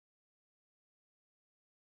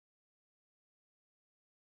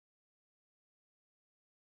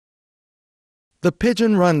The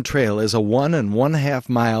Pigeon Run Trail is a 1 1/2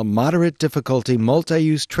 mile moderate difficulty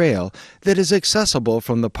multi-use trail that is accessible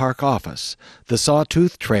from the park office, the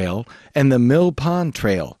Sawtooth Trail, and the Mill Pond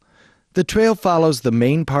Trail. The trail follows the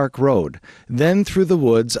main park road, then through the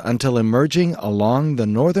woods until emerging along the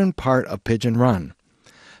northern part of Pigeon Run.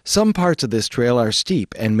 Some parts of this trail are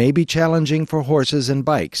steep and may be challenging for horses and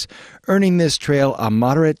bikes, earning this trail a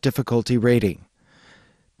moderate difficulty rating.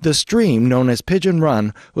 The stream, known as Pigeon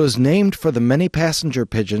Run, was named for the many passenger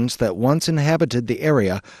pigeons that once inhabited the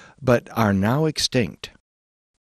area but are now extinct.